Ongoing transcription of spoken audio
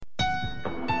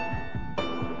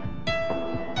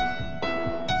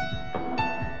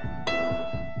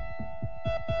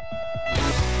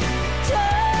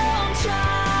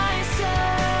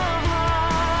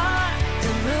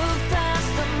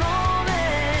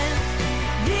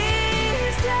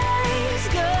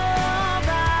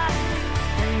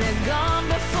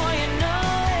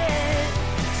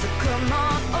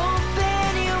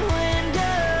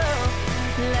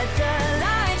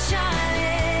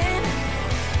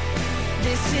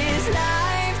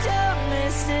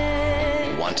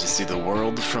Want to see the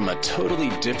world from a totally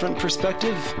different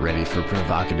perspective? Ready for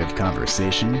provocative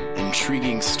conversation,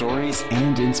 intriguing stories,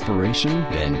 and inspiration?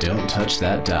 Then don't touch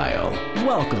that dial.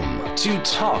 Welcome to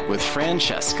Talk with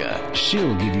Francesca.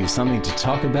 She'll give you something to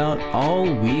talk about all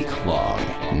week long.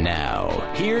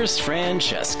 Now, here's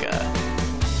Francesca.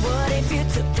 What if you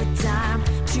took the time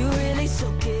to really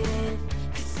soak it in?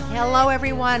 Hello,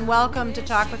 everyone. Welcome to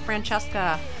Talk with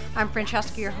Francesca. I'm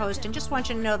Francesca, your host, and just want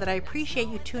you to know that I appreciate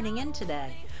you tuning in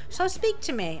today. So speak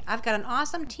to me. I've got an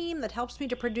awesome team that helps me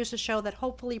to produce a show that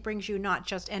hopefully brings you not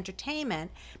just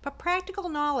entertainment, but practical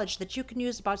knowledge that you can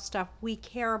use about stuff we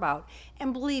care about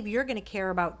and believe you're going to care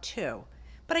about too.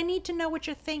 But I need to know what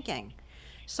you're thinking,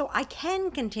 so I can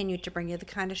continue to bring you the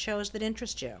kind of shows that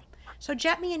interest you. So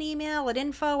jet me an email at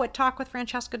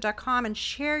info@talkwithfrancesca.com and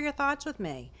share your thoughts with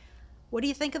me. What do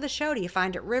you think of the show? Do you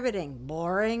find it riveting,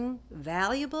 boring,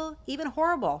 valuable, even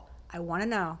horrible? I want to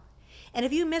know. And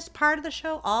if you missed part of the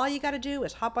show, all you got to do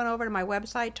is hop on over to my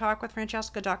website,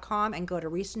 talkwithfrancesca.com, and go to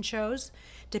recent shows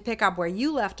to pick up where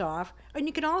you left off. And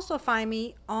you can also find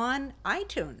me on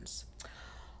iTunes.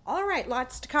 All right,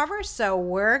 lots to cover, so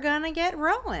we're going to get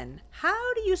rolling.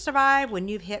 How do you survive when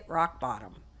you've hit rock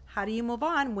bottom? How do you move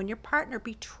on when your partner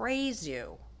betrays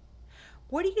you?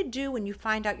 What do you do when you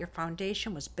find out your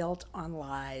foundation was built on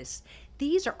lies?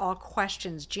 These are all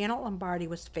questions Janet Lombardi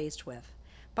was faced with.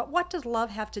 But what does love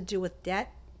have to do with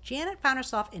debt? Janet found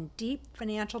herself in deep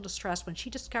financial distress when she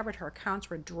discovered her accounts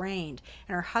were drained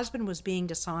and her husband was being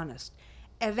dishonest.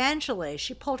 Eventually,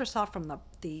 she pulled herself from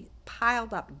the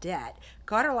piled up debt,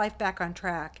 got her life back on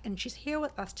track, and she's here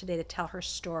with us today to tell her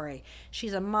story.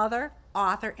 She's a mother,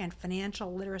 author, and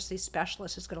financial literacy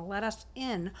specialist who's going to let us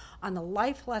in on the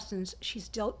life lessons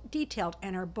she's detailed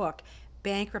in her book,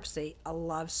 Bankruptcy, A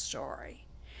Love Story.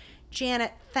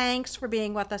 Janet, thanks for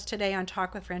being with us today on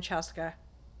Talk with Francesca.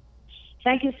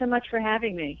 Thank you so much for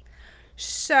having me.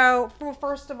 So,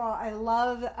 first of all, I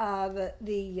love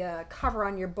the cover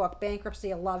on your book,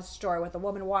 Bankruptcy, A Love Story, with a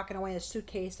woman walking away in a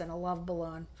suitcase and a love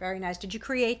balloon. Very nice. Did you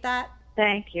create that?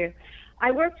 Thank you.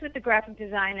 I worked with the graphic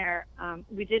designer.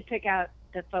 We did pick out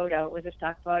the photo. It was a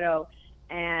stock photo.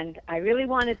 And I really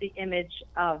wanted the image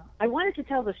of, I wanted to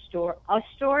tell a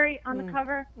story on the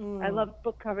cover. I love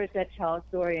book covers that tell a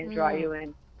story and draw you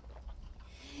in.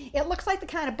 It looks like the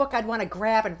kind of book I'd want to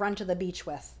grab and run to the beach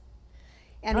with.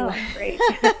 Anyway. Oh, great.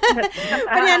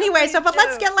 But anyway,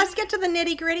 let's get to the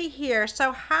nitty gritty here.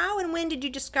 So how and when did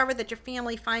you discover that your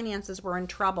family finances were in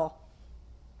trouble?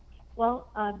 Well,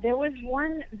 there was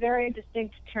one very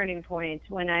distinct turning point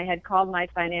when I had called my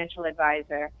financial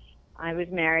advisor. I was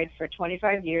married for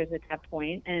 25 years at that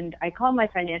point, and I called my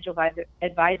financial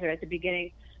advisor at the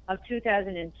beginning of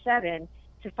 2007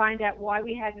 to find out why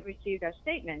we hadn't received our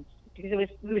statements, because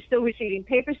we were still receiving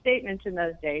paper statements in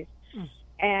those days.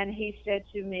 And he said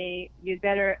to me, "You'd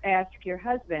better ask your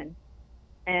husband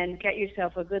and get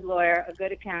yourself a good lawyer, a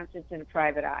good accountant, and a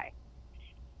private eye."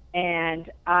 And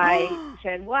I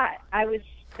said, "What?" I was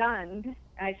stunned.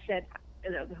 I said,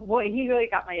 "Boy, he really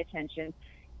got my attention."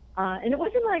 And it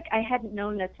wasn't like I hadn't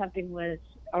known that something was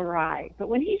awry. But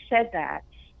when he said that,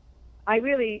 I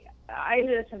knew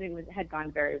that something had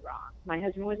gone very wrong. My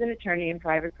husband was an attorney in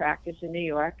private practice in New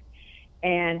York,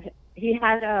 and he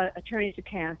had an attorney's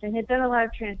account and had done a lot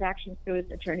of transactions through his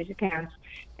attorney's accounts.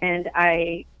 And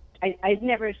I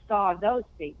never saw those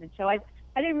statements. So I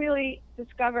didn't really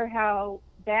discover how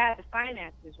bad the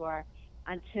finances were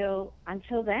until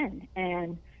then.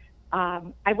 And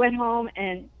I went home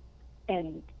and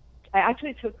I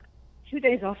actually took 2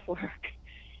 days off work,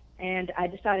 and I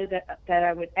decided that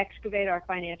I would excavate our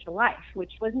financial life,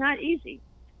 which was not easy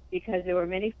because there were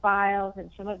many files, and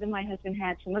some of them my husband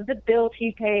had, some of the bills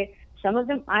he paid, some of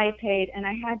them I paid, and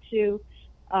I had to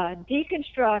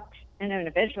deconstruct and then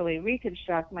eventually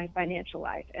reconstruct my financial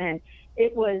life, and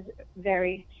it was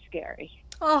very scary.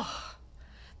 Oh,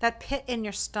 that pit in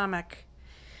your stomach.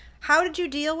 How did you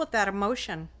deal with that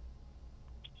emotion?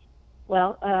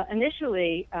 Well,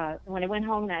 initially, when I went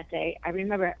home that day, I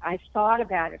remember I thought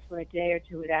about it for a day or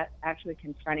two without actually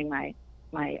confronting my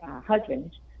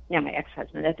husband, my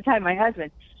ex-husband, at the time my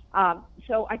husband.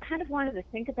 So I kind of wanted to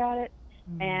think about it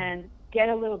and get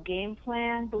a little game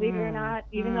plan, believe it or not,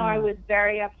 even though I was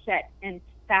very upset. In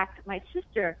fact, my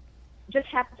sister just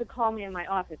happened to call me in my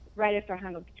office right after I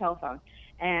hung up the telephone,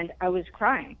 and I was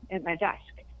crying at my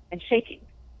desk and shaking.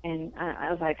 And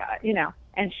I was like,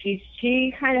 and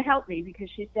she kind of helped me because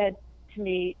she said to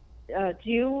me, "Do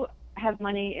you have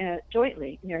money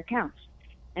jointly in your accounts?"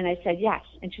 And I said, "Yes."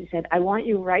 And she said, "I want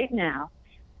you right now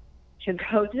to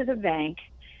go to the bank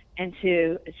and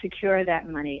to secure that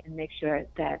money and make sure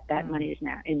that that money is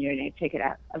now in your name, take it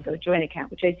out of the joint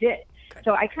account, which I did. Good.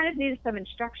 So I kind of needed some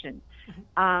instruction.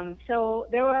 So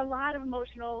there were a lot of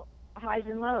emotional highs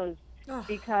and lows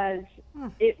because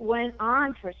it went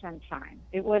on for some time.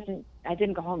 I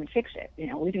didn't go home and fix it.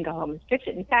 We didn't go home and fix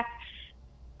it. In fact,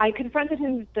 I confronted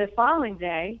him the following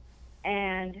day,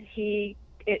 and he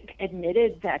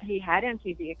admitted that he had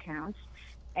emptied the accounts,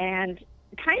 and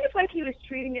kind of like he was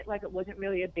treating it like it wasn't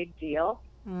really a big deal.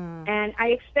 And I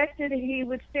expected that he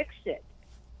would fix it.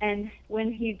 And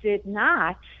when he did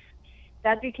not,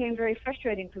 that became very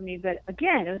frustrating for me. But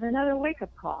again, it was another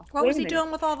wake-up call. What was he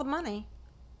doing with all the money?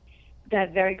 That's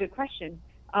a very good question.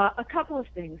 A couple of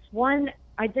things. One,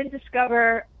 I did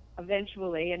discover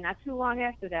eventually, and not too long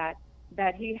after that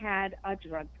he had a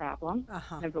drug problem,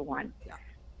 number one. Yeah.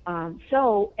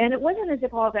 And it wasn't as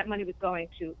if all that money was going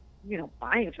to,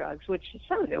 buying drugs, which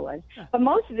some of it was, but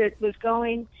most of it was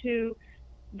going to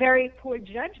very poor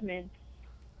judgment.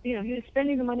 He was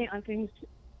spending the money on things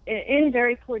in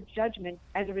very poor judgment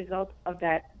as a result of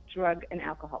that drug and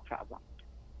alcohol problem.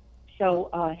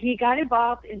 So he got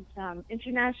involved in some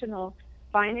international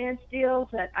finance deals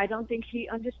that I don't think he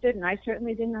understood, and I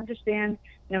certainly didn't understand.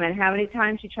 No matter how many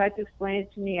times he tried to explain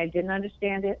it to me, I didn't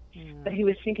understand it. But he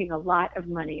was sinking a lot of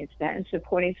money into that and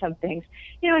supporting some things.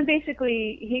 And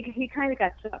basically he kind of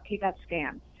got stuck. He got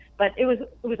scammed. But it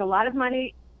was a lot of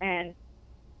money, and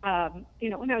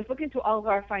when I was looking through all of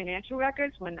our financial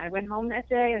records, when I went home that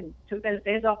day and took those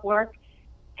days off work,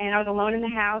 and I was alone in the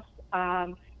house,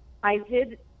 I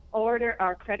did order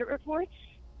our credit reports.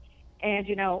 And,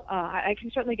 I can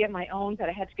certainly get my own, but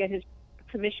I had to get his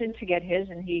permission to get his,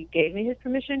 and he gave me his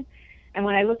permission. And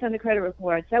when I looked on the credit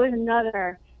reports, that was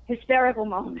another hysterical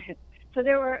moment. So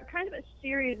there were kind of a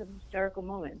series of hysterical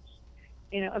moments.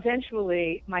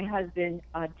 Eventually my husband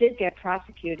did get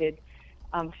prosecuted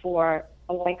for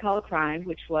a white-collar crime,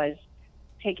 which was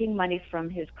taking money from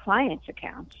his client's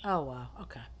accounts. Oh, wow.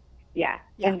 Okay. Yeah.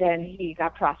 And then he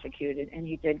got prosecuted, and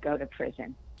he did go to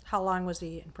prison. How long was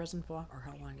he in prison for, or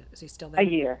how long is he still there? A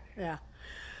year. Yeah.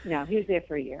 No, he was there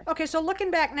for a year. Okay, so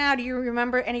looking back now, do you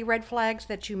remember any red flags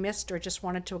that you missed or just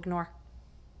wanted to ignore?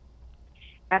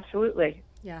 Absolutely.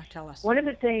 Yeah, tell us. One of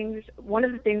the things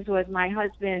was my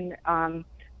husband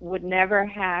would never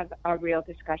have a real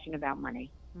discussion about money.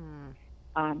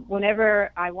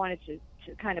 Whenever I wanted to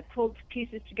kind of pull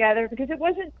pieces together, because it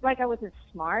wasn't like I wasn't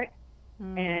smart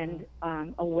and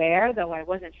aware, though I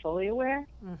wasn't fully aware.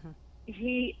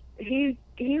 He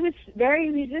was very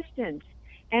resistant,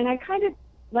 and I kind of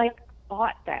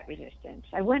fought that resistance.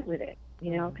 I went with it,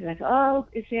 because I thought,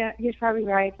 he's probably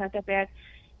right. It's not that bad.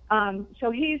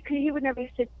 So he would never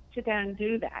sit down and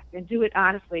do that, and do it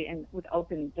honestly and with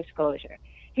open disclosure.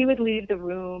 He would leave the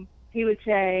room. He would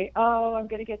say, I'm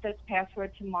going to get this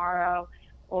password tomorrow,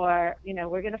 or,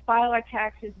 we're going to file our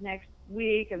taxes next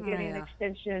week. I'm getting an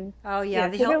extension. Oh, yeah,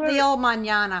 the old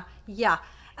mañana. Yeah.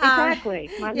 Exactly.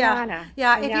 Mañana.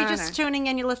 Yeah. If you're just tuning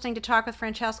in, you're listening to Talk with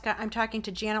Francesca. I'm talking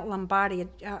to Janet Lombardi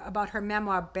about her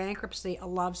memoir, Bankruptcy, a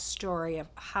love story of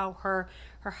how her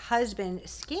husband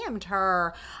scammed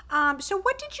her. So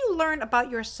what did you learn about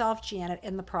yourself, Janet,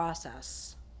 in the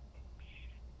process?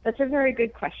 That's a very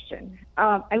good question.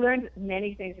 I learned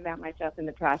many things about myself in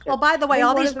the process. Well, by the way,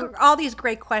 all these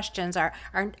great questions are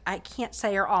I can't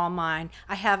say are all mine.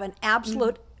 I have an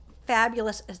absolute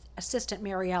fabulous assistant,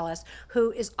 Mary Ellis,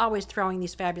 who is always throwing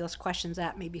these fabulous questions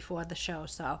at me before the show.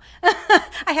 So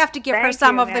I have to give her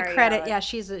some of the credit. Yeah,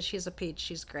 she's a peach.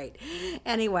 She's great.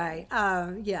 Anyway,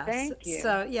 yes. Thank you.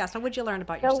 So what'd you learn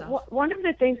about yourself? One of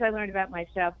the things I learned about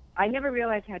myself, I never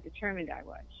realized how determined I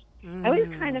was. I always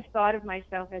kind of thought of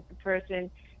myself as the person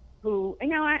who,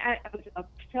 I was a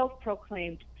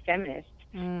self-proclaimed feminist,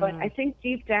 but I think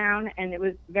deep down, and it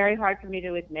was very hard for me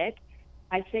to admit,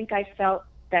 I think I felt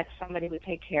that somebody would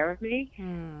take care of me.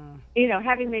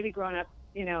 Having maybe grown up,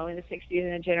 in the 60s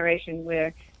in a generation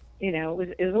where, it was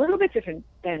a little bit different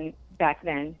than back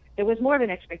then. There was more of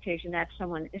an expectation that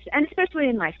someone, and especially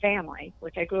in my family,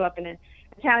 which I grew up in an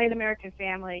Italian-American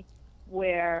family,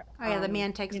 where the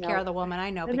man takes care of the woman.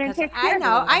 I know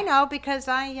because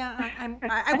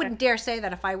I wouldn't dare say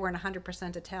that if I weren't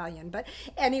 100% Italian. But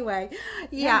anyway,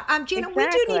 Gina, exactly. We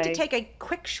do need to take a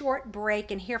quick short break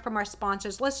and hear from our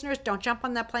sponsors. Listeners, don't jump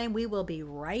on that plane. We will be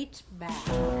right back.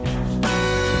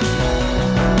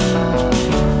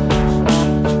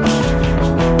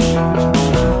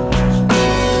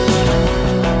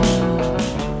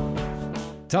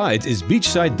 Tides is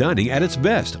beachside dining at its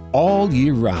best all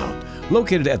year round.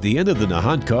 Located at the end of the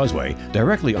Nahant Causeway,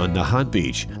 directly on Nahant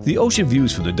Beach, the ocean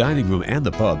views from the dining room and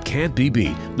the pub can't be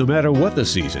beat, no matter what the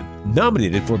season.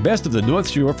 Nominated for Best of the North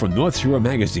Shore from North Shore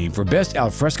Magazine for Best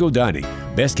Alfresco Dining,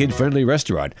 Best Kid-Friendly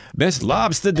Restaurant, Best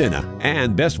Lobster Dinner,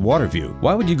 and Best Water View.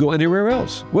 Why would you go anywhere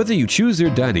else? Whether you choose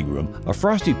their dining room, a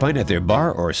frosty pint at their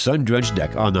bar, or a sun-drenched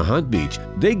deck on Nahant Beach,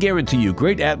 they guarantee you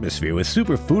great atmosphere with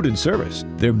super food and service.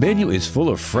 Their menu is full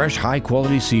of fresh,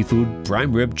 high-quality seafood,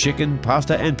 prime rib, chicken,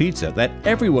 pasta, and pizza that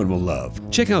everyone will love.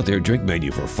 Check out their drink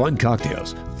menu for fun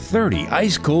cocktails, 30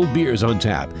 ice-cold beers on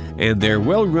tap, and their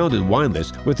well-rounded wine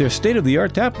list with their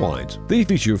state-of-the-art tap wines. They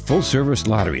feature full-service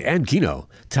lottery and keno.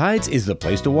 Tides is the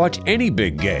place to watch any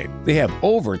big game. They have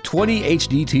over 20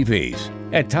 HD TVs.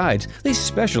 At Tides, they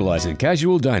specialize in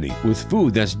casual dining with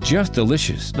food that's just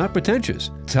delicious, not pretentious.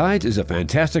 Tides is a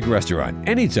fantastic restaurant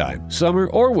anytime, summer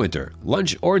or winter,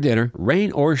 lunch or dinner,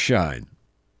 rain or shine.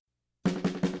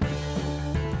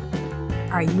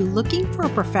 Are you looking for a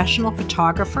professional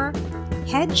photographer?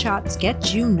 Headshots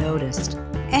get you noticed.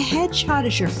 A headshot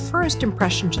is your first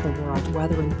impression to the world,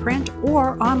 whether in print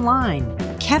or online.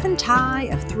 Kevin Ty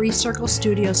of Three Circle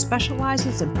Studios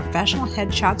specializes in professional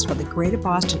headshots for the Greater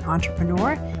Boston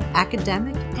entrepreneur,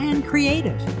 academic, and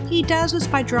creative. He does this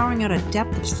by drawing out a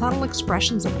depth of subtle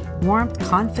expressions of warmth,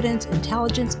 confidence,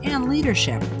 intelligence, and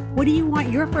leadership. What do you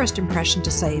want your first impression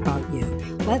to say about you?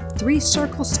 Let Three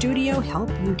Circle Studio help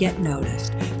you get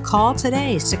noticed. Call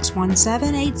today,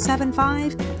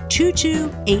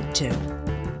 617-875-2282.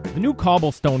 The new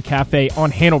Cobblestone Cafe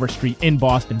on Hanover Street in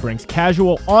Boston brings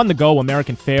casual, on-the-go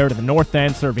American fare to the North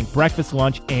End, serving breakfast,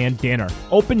 lunch, and dinner.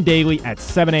 Open daily at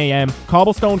 7 a.m.,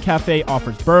 Cobblestone Cafe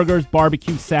offers burgers,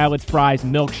 barbecue, salads, fries,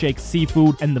 milkshakes,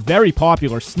 seafood, and the very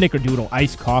popular Snickerdoodle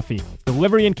iced coffee.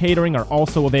 Delivery and catering are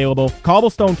also available.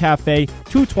 Cobblestone Cafe,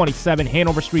 227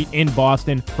 Hanover Street in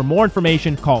Boston. For more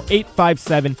information, call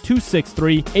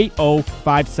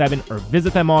 857-263-8057 or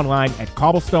visit them online at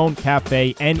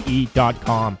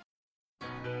cobblestonecafene.com.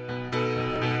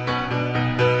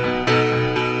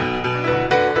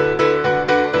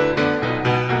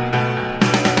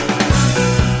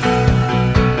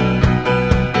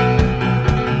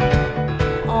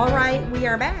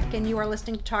 And you are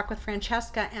listening to Talk with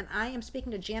Francesca, and I am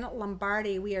speaking to Janet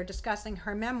Lombardi. We are discussing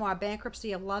her memoir,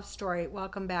 Bankruptcy: A Love Story.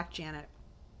 Welcome back, Janet.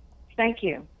 Thank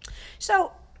you.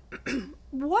 So,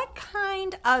 what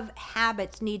kind of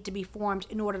habits need to be formed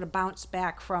in order to bounce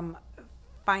back from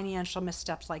financial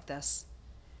missteps like this?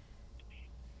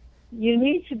 You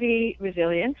need to be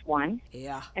resilient, one.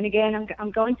 Yeah. And again,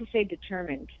 I'm going to say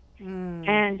determined.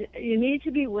 And you need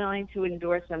to be willing to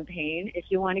endure some pain if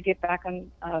you want to get back on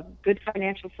good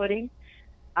financial footing.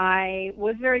 I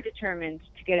was very determined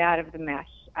to get out of the mess.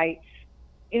 I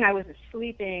wasn't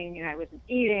sleeping and I wasn't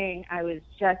eating. I was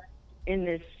just in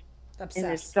this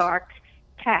dark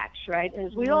patch, right?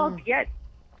 As we all get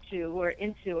to or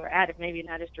into or out of, maybe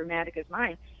not as dramatic as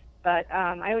mine. But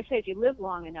I always say, if you live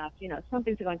long enough,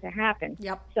 something's going to happen.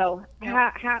 Yep. So,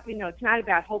 how it's not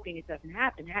about hoping it doesn't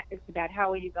happen. It's about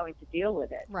how are you going to deal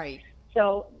with it. Right.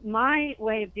 So my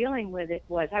way of dealing with it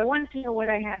was I wanted to know what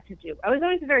I had to do. I was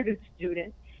always a very good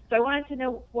student, so I wanted to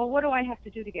know, well, what do I have to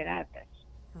do to get out of this?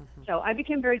 Mm-hmm. So I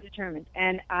became very determined,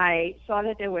 and I saw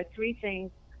that there were 3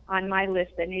 things on my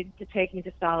list that needed to take me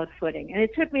to solid footing. And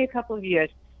it took me a couple of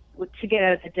years to get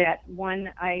out of the debt.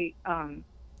 One, I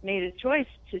made a choice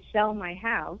to sell my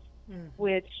house,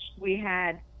 which we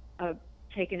had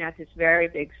taken out this very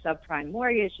big subprime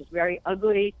mortgage, this very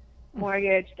ugly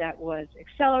mortgage that was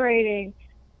accelerating.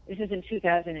 This is in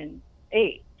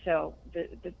 2008. So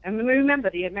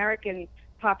remember, the American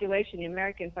population, the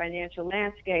American financial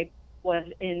landscape was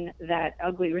in that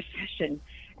ugly recession.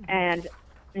 And,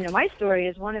 my story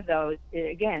is one of those.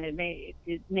 Again, it may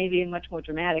be much more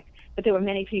dramatic, but there were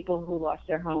many people who lost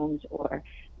their homes or,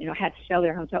 had to sell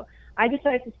their home. So I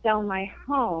decided to sell my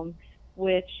home,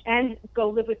 and go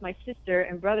live with my sister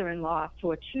and brother-in-law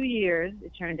for 2 years,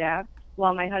 it turned out,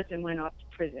 while my husband went off to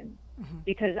prison,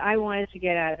 because I wanted to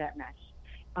get out of that mess.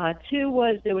 2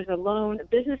 was there was a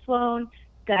business loan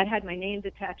that had my name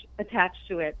attached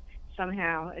to it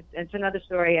somehow. It's another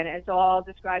story, and it's all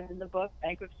described in the book,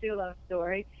 Bankruptcy: A Love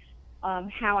Story,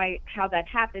 how that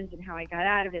happened and how I got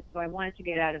out of it. So I wanted to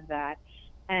get out of that.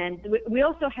 And we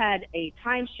also had a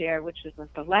timeshare, which was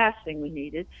the last thing we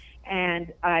needed,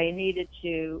 and I needed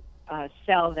to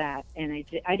sell that. And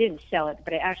I didn't sell it,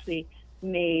 but I actually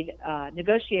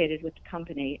negotiated with the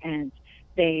company, and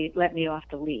they let me off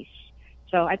the lease.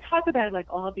 So I talk about it like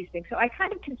all of these things. So I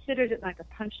kind of considered it like a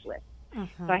punch list.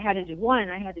 So I had to do 1,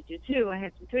 I had to do 2, I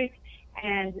had to do 3,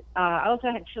 and I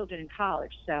also had children in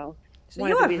college. So So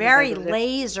you were very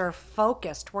laser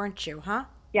focused, weren't you, huh?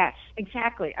 Yes,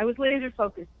 exactly. I was laser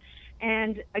focused.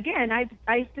 And again, I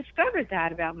discovered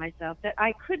that about myself, that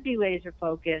I could be laser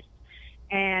focused,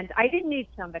 and I didn't need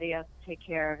somebody else to take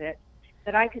care of it,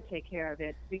 that I could take care of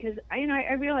it, because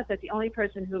I realized that the only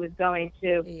person who was going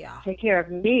to take care of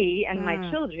me and my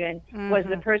children was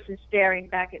the person staring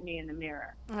back at me in the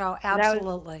mirror. Oh,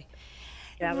 absolutely.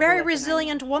 That was very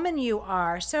resilient woman you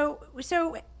are. So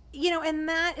and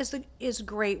that is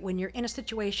great when you're in a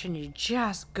situation you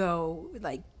just go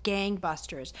like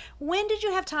gangbusters. When did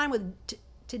you have time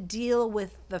to deal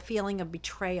with the feeling of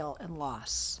betrayal and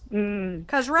loss?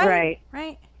 Because right.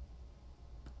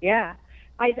 Yeah,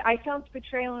 I felt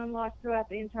betrayal and loss throughout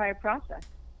the entire process.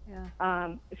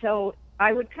 Yeah. So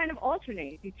I would kind of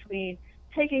alternate between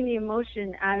taking the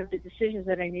emotion out of the decisions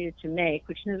that I needed to make,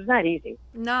 which was not easy.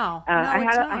 No,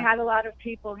 I had a lot of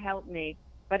people help me.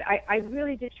 But I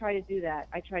really did try to do that.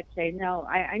 I tried to say, no,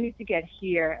 I need to get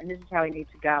here, and this is how I need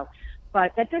to go.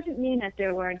 But that doesn't mean that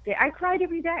there weren't days. I cried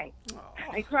every day.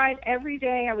 I cried every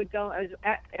day. I was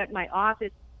at my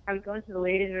office. I would go into the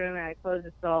ladies' room, and I'd close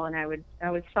the stall, and I would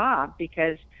sob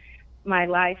because my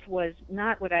life was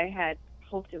not what I had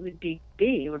hoped it would be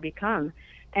or become.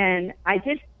 And I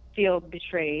did feel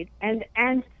betrayed, and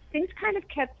things kind of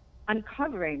kept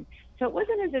uncovering. So it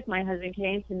wasn't as if my husband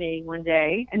came to me one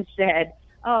day and said,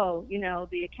 oh,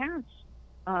 the accounts,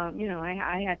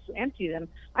 I had to empty them.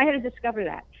 I had to discover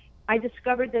that. I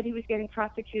discovered that he was getting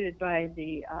prosecuted by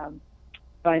the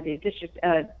district,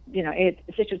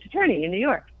 district attorney in New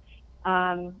York,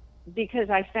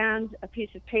 because I found a piece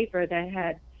of paper that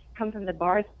had come from the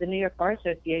New York Bar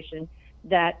Association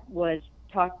that was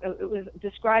it was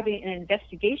describing an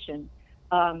investigation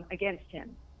against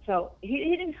him. So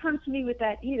he didn't come to me with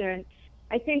that either, and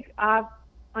I think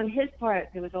on his part,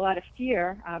 there was a lot of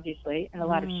fear, obviously, and a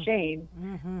lot of shame.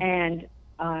 Mm-hmm. And,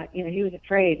 he was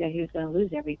afraid that he was going to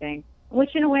lose everything,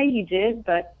 which in a way he did,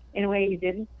 but in a way he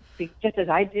didn't, just as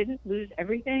I didn't lose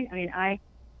everything. I mean, I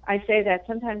say that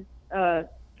sometimes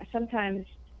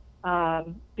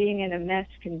being in a mess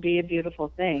can be a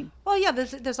beautiful thing. Well, yeah,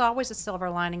 there's always a silver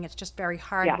lining. It's just very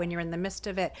hard when you're in the midst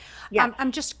of it. Yeah.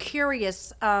 I'm just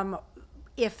curious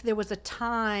if there was a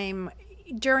time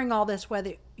during all this,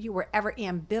 whether you were ever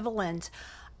ambivalent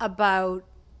about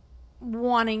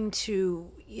wanting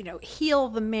to, heal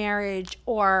the marriage,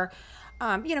 or,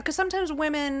 because sometimes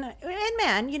women and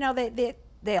men,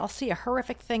 they'll see a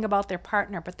horrific thing about their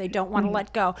partner, but they don't want to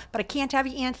let go. But I can't have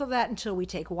you answer that until we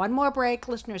take one more break.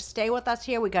 Listeners, stay with us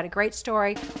here. We got a great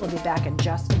story. We'll be back in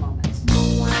just a moment.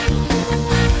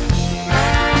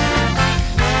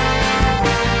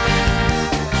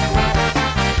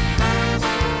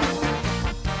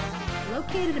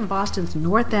 Located in Boston's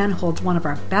North End, holds one of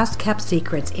our best-kept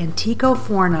secrets, Antico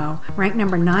Forno, ranked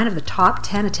number 9 of the top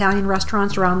 10 Italian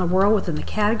restaurants around the world within the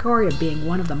category of being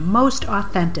one of the most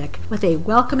authentic. With a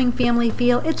welcoming family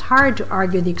feel, it's hard to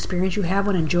argue the experience you have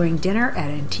when enjoying dinner at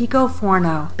Antico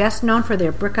Forno. Best known for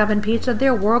their brick oven pizza,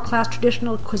 their world-class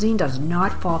traditional cuisine does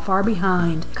not fall far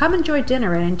behind. Come enjoy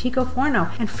dinner at Antico Forno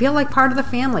and feel like part of the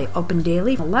family. Open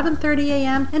daily from 11:30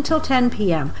 a.m. until 10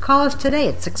 p.m. Call us today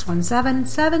at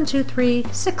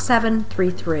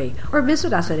 617-723-6733 or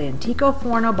visit us at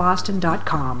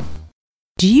anticofornoboston.com.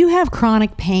 Do you have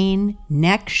chronic pain,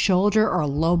 neck, shoulder, or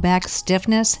low back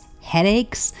stiffness,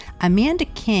 headaches? Amanda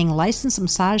King, licensed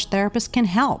massage therapist, can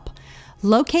help.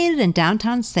 Located in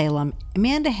downtown Salem,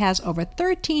 Amanda has over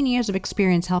 13 years of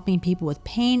experience helping people with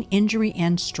pain, injury,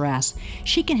 and stress.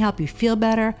 She can help you feel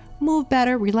better, move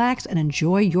better, relax, and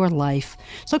enjoy your life.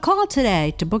 So call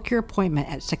today to book your appointment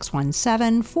at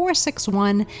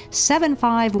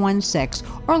 617-461-7516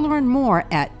 or learn more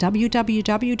at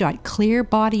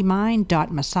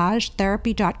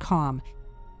www.clearbodymine.massagetherapy.com.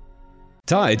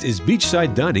 Tides is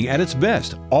beachside dining at its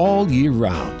best all year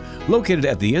round. Located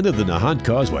at the end of the Nahant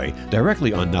Causeway,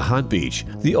 directly on Nahant Beach,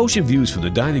 the ocean views from the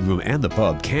dining room and the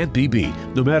pub can't be beat,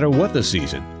 no matter what the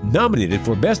season. Nominated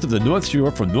for Best of the North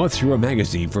Shore from North Shore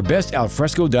Magazine for Best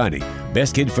Alfresco Dining,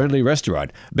 Best Kid-Friendly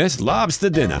Restaurant, Best Lobster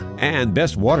Dinner, and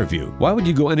Best Water View. Why would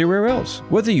you go anywhere else?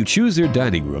 Whether you choose their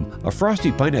dining room, a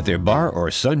frosty pint at their bar, or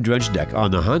a sun-drenched deck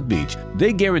on Nahant Beach,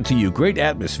 they guarantee you great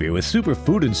atmosphere with super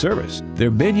food and service.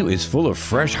 Their menu is full of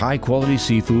fresh, high-quality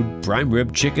seafood, prime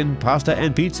rib, chicken, pasta,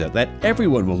 and pizza that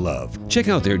everyone will love. Check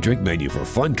out their drink menu for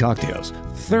fun cocktails,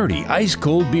 30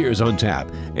 ice-cold beers on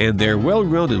tap, and their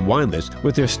well-rounded wine list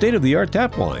with their state-of-the-art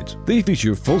tap wines. They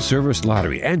feature full-service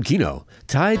lottery and keno.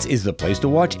 Tides is the place to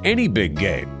watch any big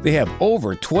game. They have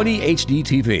over 20 HD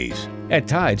TVs. At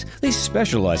Tides, they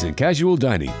specialize in casual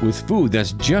dining with food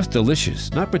that's just delicious,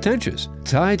 not pretentious.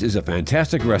 Tides is a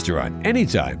fantastic restaurant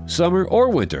anytime, summer or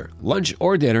winter, lunch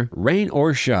or dinner, rain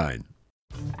or shine.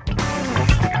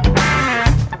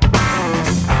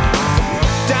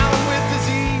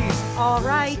 All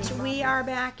right, we are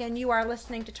back, and you are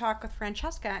listening to Talk with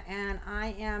Francesca, and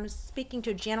I am speaking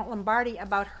to Janet Lombardi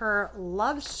about her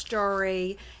love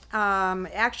story,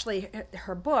 actually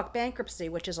her book, Bankruptcy,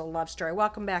 which is a love story.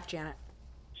 Welcome back, Janet.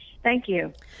 Thank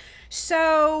you.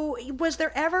 So, was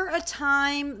there ever a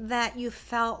time that you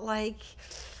felt like,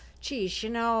 geez,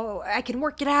 I can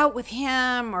work it out with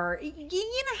him, or, you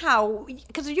know how,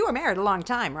 because you were married a long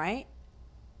time, right?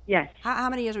 Yes. How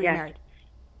many years were you married?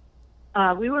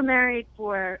 We were married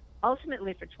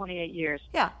ultimately for 28 years.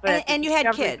 Yeah, but and you had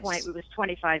discovery kids. Point, it was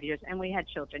 25 years, and we had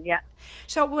children, yeah.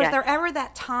 So was Yes. there ever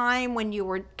that time when you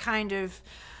were kind of,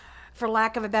 for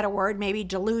lack of a better word, maybe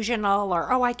delusional,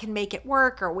 or, I can make it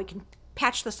work, or we can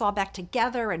patch this all back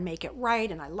together and make it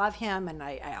right, and I love him, and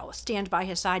I'll stand by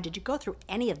his side? Did you go through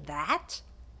any of that?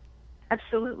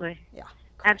 Absolutely. Yeah.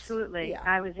 Absolutely. Yeah.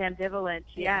 I was ambivalent,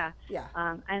 yeah. Yeah.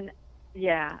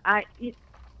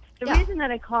 The Yeah. reason that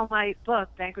I call my book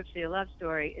Bankruptcy, a Love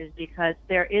Story is because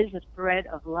there is a thread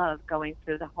of love going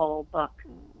through the whole book.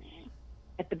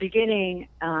 At the beginning,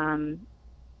 I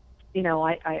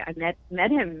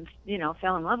met him,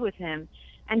 fell in love with him.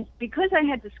 And because I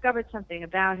had discovered something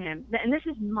about him, and this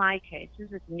is my case,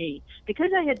 this is me,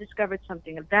 because I had discovered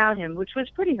something about him, which was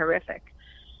pretty horrific,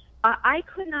 I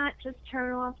could not just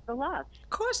turn off the love. Of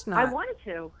course not. I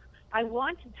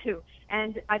wanted to.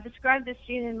 And I described this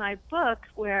scene in my book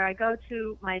where I go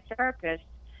to my therapist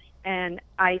and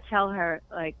I tell her,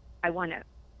 like, I want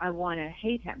to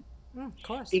hate him. Of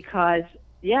course. Because,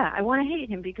 I want to hate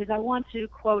him because I want to,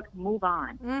 quote, move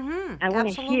on. Mm-hmm. I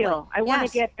want to heal. I want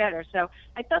Yes. to get better. So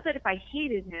I thought that if I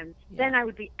hated him, then I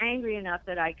would be angry enough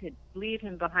that I could leave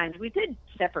him behind. We did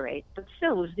separate, but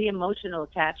still it was the emotional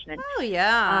attachment. Oh,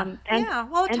 yeah.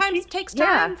 Well, it takes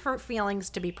time for feelings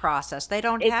to be processed. They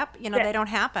don't happen, they don't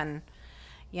happen,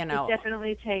 It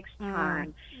definitely takes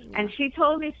time. And she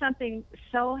told me something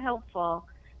so helpful.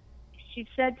 She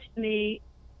said to me,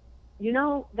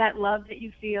 that love that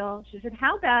you feel, she said,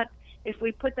 how about if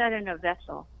we put that in a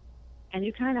vessel and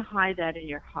you kind of hide that in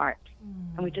your heart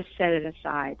and we just set it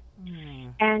aside?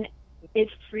 And it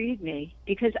freed me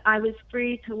because I was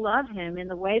free to love him in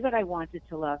the way that I wanted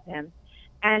to love him.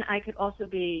 And I could also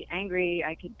be angry,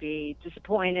 I could be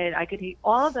disappointed, I could be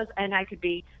all of those, and I could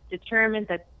be determined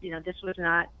that, this was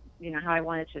not, how I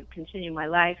wanted to continue my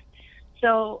life.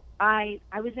 So I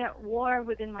was at war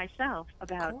within myself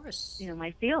about,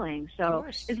 my feelings. So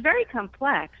it's very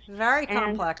complex. Very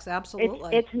complex,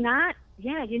 absolutely. It's not,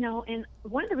 and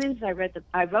one of the reasons I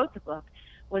wrote the book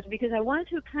was because I wanted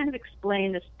to kind of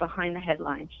explain this behind the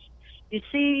headlines. You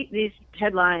see these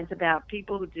headlines about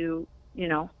people who do,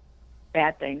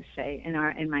 bad things, say,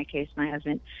 in my case, my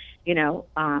husband,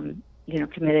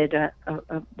 committed a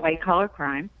white collar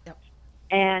crime. Yep.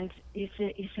 And you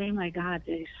say, my God,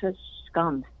 they're such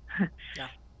scum. Yeah.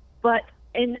 But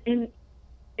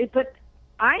but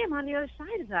I am on the other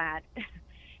side of that.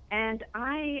 And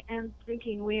I am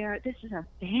thinking this is a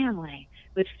family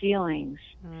with feelings,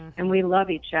 and we love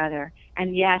each other.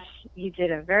 And yes, he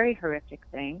did a very horrific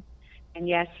thing, and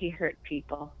yes, he hurt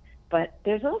people. But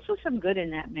there's also some good in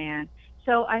that man.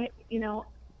 So I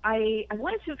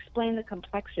wanted to explain the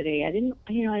complexity. I didn't,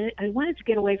 I wanted to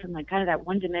get away from kind of that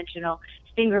one-dimensional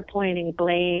finger pointing,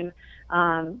 blame.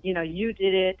 You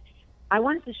did it. I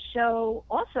wanted to show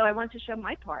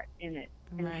my part in it.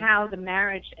 And how the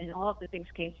marriage and all of the things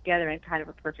came together in kind of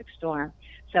a perfect storm.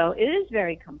 So it is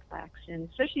very complex, and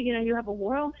especially, you have a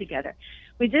world together.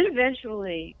 We did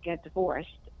eventually get divorced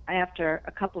after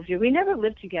a couple of years. We never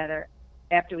lived together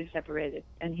after we separated,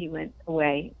 and he went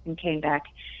away and came back.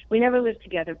 We never lived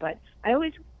together, but it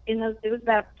was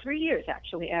about 3 years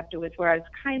actually afterwards where I was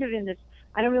kind of in this,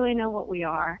 I don't really know what we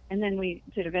are. And then we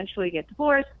did eventually get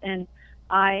divorced, and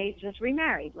I just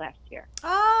remarried last year.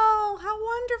 Oh, how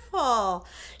wonderful.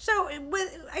 So I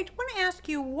want to ask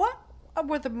you, what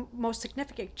were the most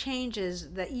significant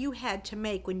changes that you had to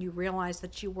make when you realized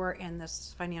that you were in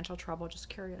this financial trouble? Just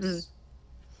curious.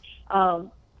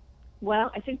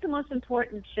 Well, I think the most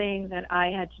important thing that I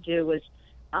had to do was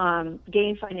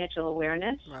gain financial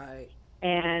awareness. Right.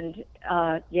 And,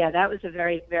 that was a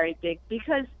very, very big,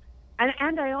 because,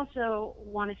 and I also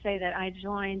want to say that I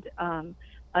joined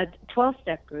a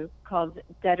 12-step group called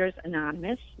Debtors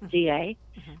Anonymous, DA.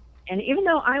 Mm-hmm. And even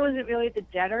though I wasn't really the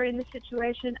debtor in the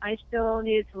situation, I still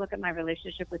needed to look at my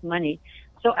relationship with money.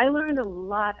 So I learned a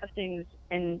lot of things,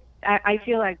 and I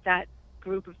feel like that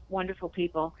group of wonderful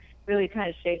people really kind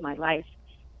of saved my life,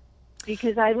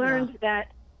 because I learned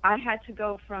that I had to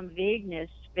go from vagueness,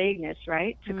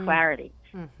 right, to clarity.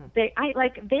 I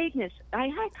like vagueness. I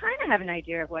kind of have an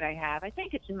idea of what I have. I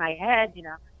think it's in my head,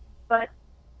 but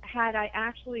had I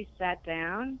actually sat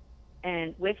down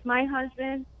and with my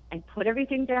husband and put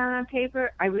everything down on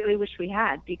paper, I really wish we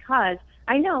had, because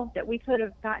I know that we could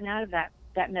have gotten out of that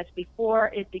mess before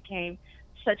it became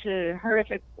such a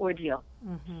horrific ordeal.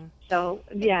 So,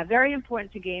 yeah, very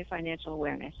important to gain financial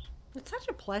awareness. It's such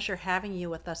a pleasure having you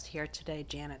with us here today,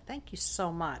 Janet. Thank you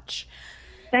so much.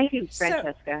 Thank you,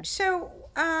 Francesca. So,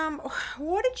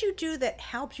 what did you do that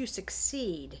helped you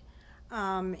succeed?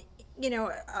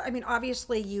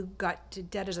 Obviously you got to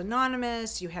Debtors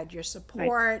Anonymous, you had your support,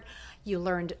 right. You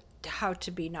learned how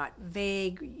to be not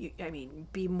vague,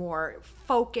 be more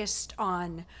focused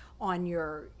on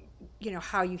your,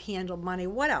 how you handle money.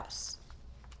 What else?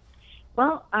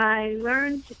 Well, I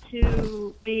learned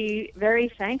to be very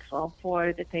thankful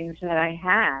for the things that I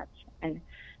had, and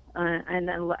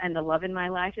the love in my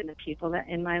life and the people that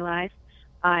in my life.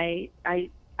 I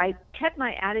kept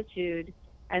my attitude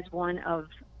as one of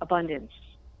abundance.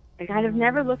 I kind of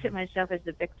never looked at myself as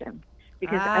the victim,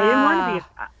 because I didn't want to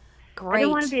be. I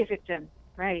didn't want to be a victim,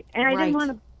 right? And I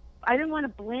didn't want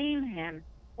to blame him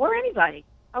or anybody.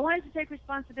 I wanted to take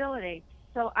responsibility.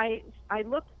 So I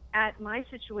looked at my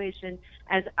situation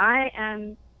as I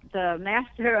am the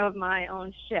master of my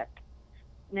own ship.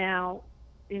 Now,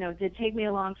 did it take me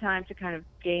a long time to kind of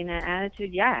gain that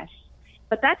attitude? Yes.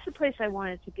 But that's the place I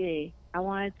wanted to be. I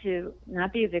wanted to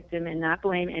not be a victim and not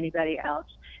blame anybody else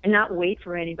and not wait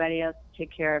for anybody else to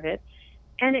take care of it.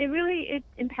 And it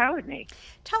empowered me.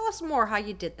 Tell us more how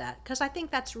you did that, because I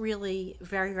think that's really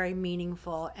very, very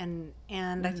meaningful, and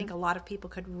I think a lot of people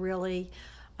could really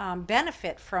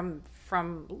benefit from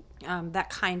that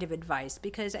kind of advice,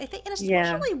 because I think, and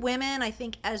especially women, I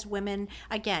think as women,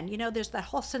 again, there's that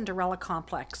whole Cinderella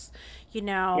complex,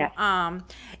 I'm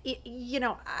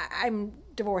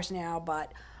divorced now,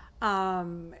 but,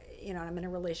 I'm in a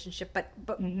relationship, but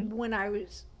when I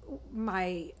was,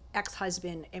 my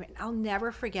ex-husband, I'll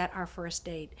never forget our first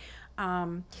date.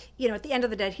 At the end of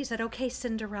the day, he said, "Okay,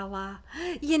 Cinderella,"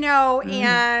 and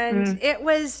it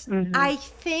was, I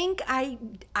think I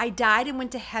died and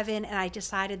went to heaven, and I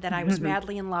decided that I was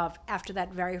madly in love after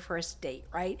that very first date,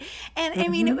 right? And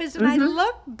it was, when I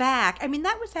look back,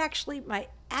 that was actually my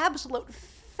absolute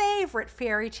favorite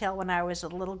fairy tale when I was a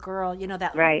little girl.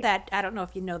 That I don't know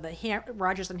if you know the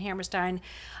Rodgers and Hammerstein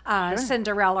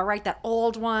Cinderella, right? That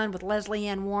old one with Leslie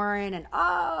Ann Warren, and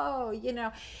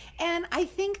and I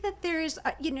think that there was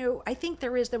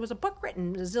a book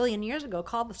written a zillion years ago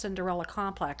called The Cinderella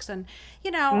Complex, and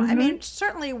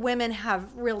certainly women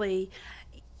have really,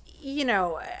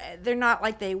 they're not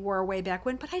like they were way back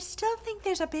when, but I still think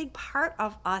there's a big part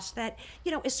of us that,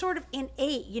 is sort of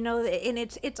innate, and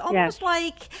it's almost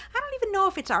like, I don't even know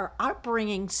if it's our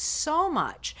upbringing so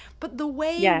much, but the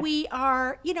way we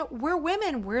are, we're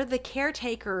women, we're the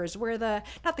caretakers, we are,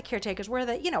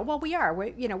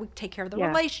 we take care of the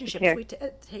relationships, we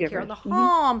take care of the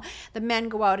home, the men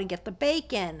go out and get the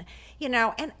bacon,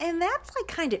 and that's like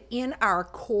kind of in our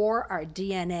core, our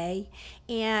DNA,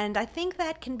 and I think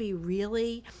that can be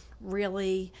really,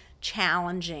 really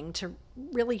challenging to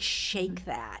really shake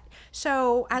that.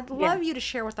 So I'd love you to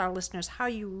share with our listeners how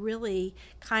you really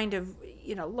kind of,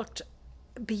 looked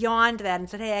beyond that and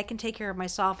said, hey, I can take care of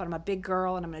myself, and I'm a big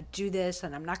girl, and I'm going to do this,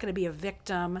 and I'm not going to be a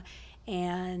victim,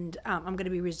 and I'm going to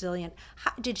be resilient.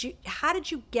 How did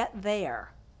you get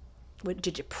there?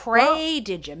 Did you pray? Well,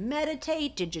 did you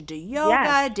meditate? Did you do yoga?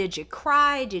 Yes. Did you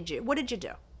cry? What did you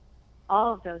do?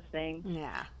 All of those things.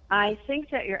 Yeah. I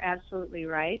think that you're absolutely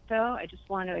right, though. I just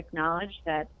want to acknowledge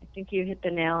that I think you hit the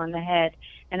nail on the head.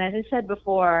 And as I said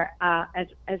before, as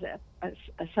a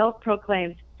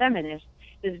self-proclaimed feminist,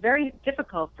 it's very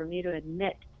difficult for me to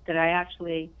admit that I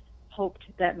actually hoped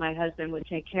that my husband would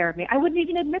take care of me. I wouldn't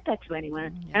even admit that to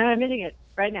anyone, and I'm admitting it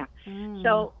right now.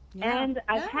 So, and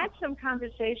I've had some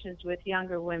conversations with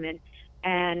younger women,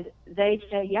 and they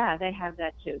say, they have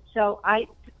that too. So I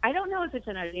don't know if it's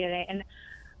in our DNA, and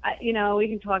we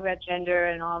can talk about gender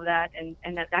and all of that, and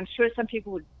I'm sure some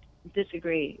people would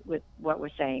disagree with what we're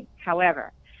saying.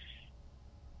 However,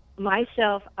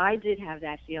 myself, I did have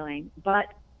that feeling, but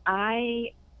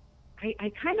I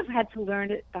kind of had to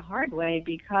learn it the hard way,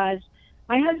 because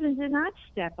my husband did not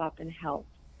step up and help.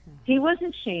 He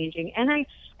wasn't changing, and I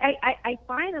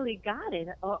finally got it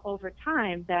over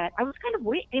time that I was kind of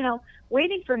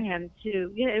waiting for him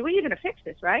to, well, you're going to fix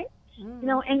this, right?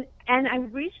 And I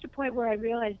reached a point where I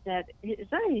realized that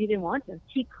it's not that he didn't want to.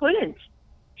 He couldn't.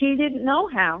 He didn't know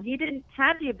how. He didn't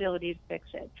have the ability to fix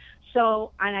it.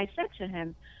 So, and I said to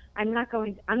him, I'm not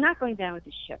going down with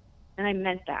the ship. And I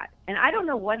meant that. And I don't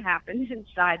know what happened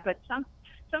inside, but some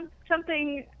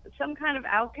kind of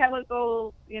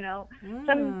alchemical,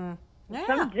 some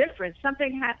difference,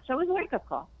 something happened. So it was a wake-up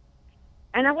call.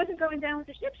 And I wasn't going down with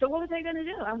the ship. So what was I going to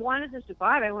do? I wanted to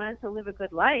survive. I wanted to live a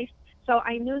good life. So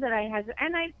I knew that I had,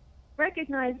 and I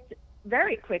recognized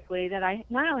very quickly that I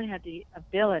not only had the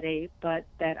ability, but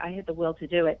that I had the will to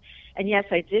do it. And yes,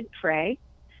 I did pray,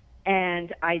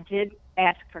 and I did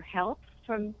ask for help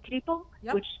from people,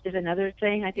 which is another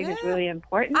thing I think is really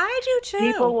important. I do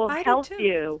too. People will help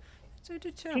you. I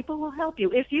do too. People will help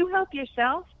you. If you help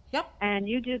yourself, Yep. and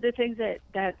you do the things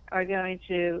that are going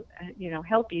to,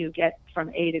 help you get from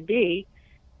A to B,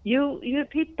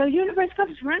 the universe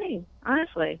comes running.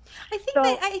 Honestly, I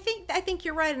think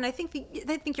you're right, and I think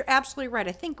you're absolutely right.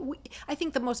 I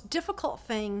think the most difficult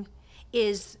thing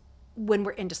is when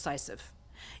we're indecisive.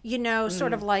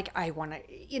 Sort of like I want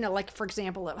to, like for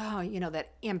example, that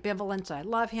ambivalence. I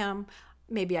love him.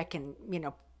 Maybe I can,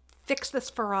 fix this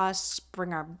for us,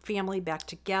 bring our family back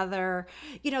together,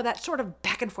 that sort of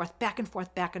back and forth.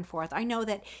 I know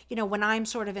that, when I'm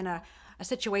sort of in a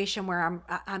situation where I'm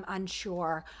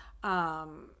unsure,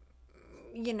 and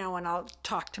I'll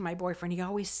talk to my boyfriend. He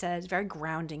always says, very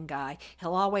grounding guy.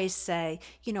 He'll always say,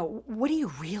 what do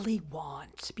you really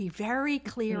want? Be very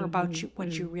clear about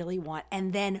what you really want,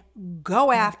 and then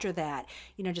go after that.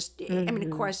 Of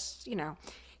course,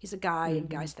 he's a guy, and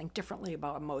guys think differently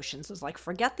about emotions. It's like,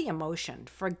 forget the emotion,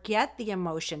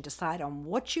 decide on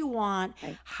what you want,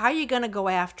 how you're going to go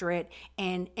after it,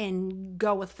 and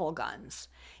go with full guns,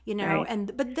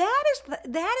 but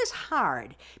that is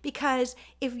hard because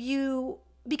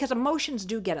because emotions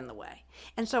do get in the way.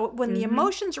 And so when the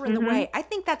emotions are in the way, I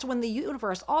think that's when the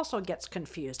universe also gets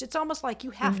confused. It's almost like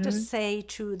you have to say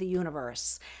to the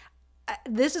universe,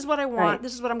 this is what I want.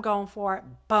 This is what I'm going for.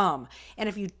 Boom. And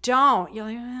if you don't, you're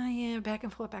like, back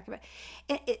and forth.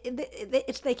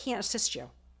 They can't assist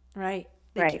you, right?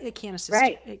 They can't assist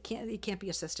you. It can't be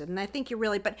assisted. And I think you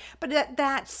really, but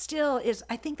that still is,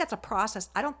 I think that's a process.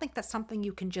 I don't think that's something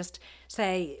you can just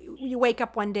say, you wake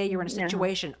up one day, you're in a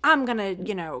situation, I'm going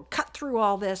to, cut through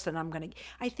all this and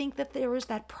I think that there is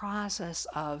that process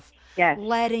of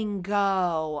letting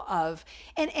go of,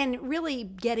 and really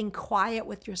getting quiet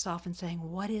with yourself and saying,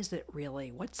 what is it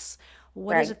really?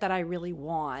 What is it that I really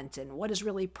want, and what is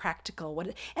really practical?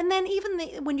 And then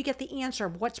even when you get the answer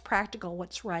of what's practical,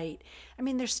 what's right, I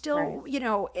mean, there's still,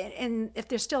 and if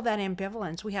there's still that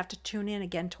ambivalence, we have to tune in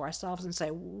again to ourselves and say,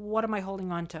 what am I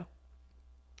holding on to?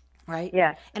 Right?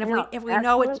 Yeah. And if we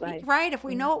know it's right, if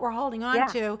we know what we're holding on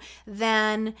to,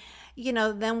 then,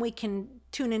 then we can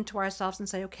tune into ourselves and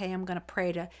say, okay, I'm going to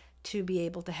pray to be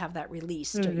able to have that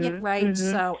released, right?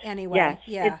 So anyway,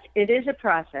 it is a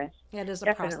process. It is a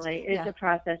Definitely. process. It is a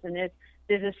process, and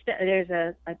there's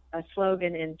a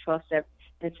slogan in 12-step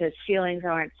that says feelings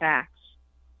aren't facts.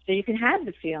 So you can have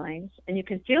the feelings and you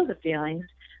can feel the feelings,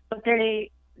 but they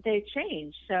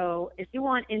change. So if you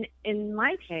want, in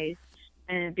my case,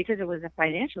 and because it was a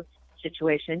financial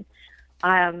situation,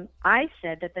 I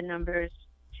said that the numbers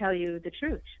tell you the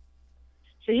truth.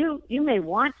 So you may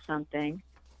want something.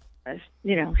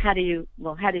 How do you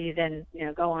then,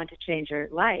 go on to change your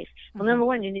life? Well, number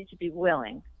one, you need to be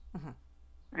willing,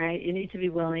 right? You need to be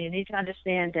willing. You need to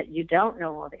understand that you don't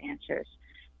know all the answers,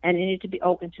 and you need to be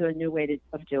open to a new way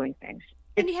of doing things.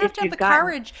 And you have to have the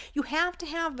courage. You have to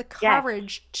have the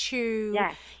courage to,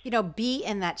 be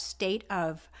in that state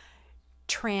of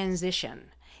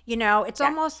transition. It's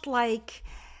almost like,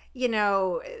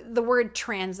 the word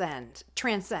transcend,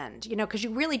 because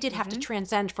you really did have to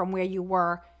transcend from where you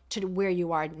were to where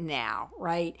you are now,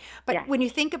 right? But when you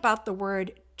think about the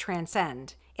word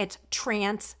transcend, it's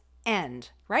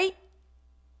trans-end, right?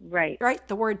 Right.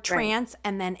 The word trance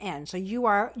and then end. So you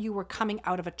were coming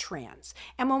out of a trance.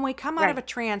 And when we come out of a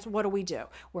trance, what do?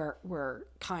 We're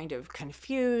kind of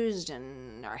confused,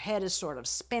 and our head is sort of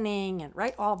spinning, and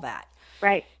all that.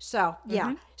 Right. So,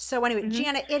 yeah. So anyway,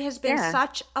 Janet, it has been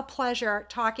such a pleasure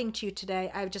talking to you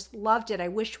today. I've just loved it. I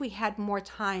wish we had more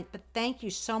time, but thank you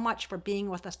so much for being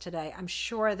with us today. I'm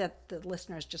sure that the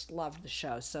listeners just loved the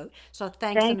show. So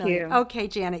thanks a million. You. Okay,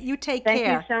 Janet, you take care.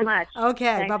 Thank you so much.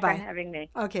 Okay, bye-bye. Thanks for having me.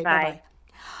 Okay, bye.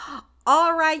 bye-bye.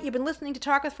 All right, you've been listening to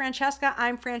Talk with Francesca.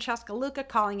 I'm Francesca Luca,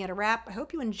 calling it a wrap. I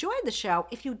hope you enjoyed the show.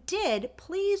 If you did,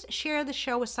 please share the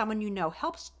show with someone you know.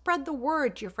 Help spread the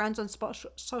word to your friends on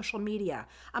social media.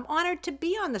 I'm honored to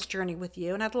be on this journey with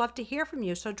you, and I'd love to hear from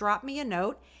you. So drop me a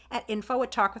note at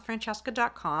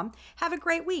info@talkwithfrancesca.com. Have a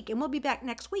great week, and we'll be back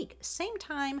next week. Same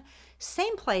time,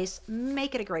 same place.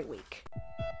 Make it a great week.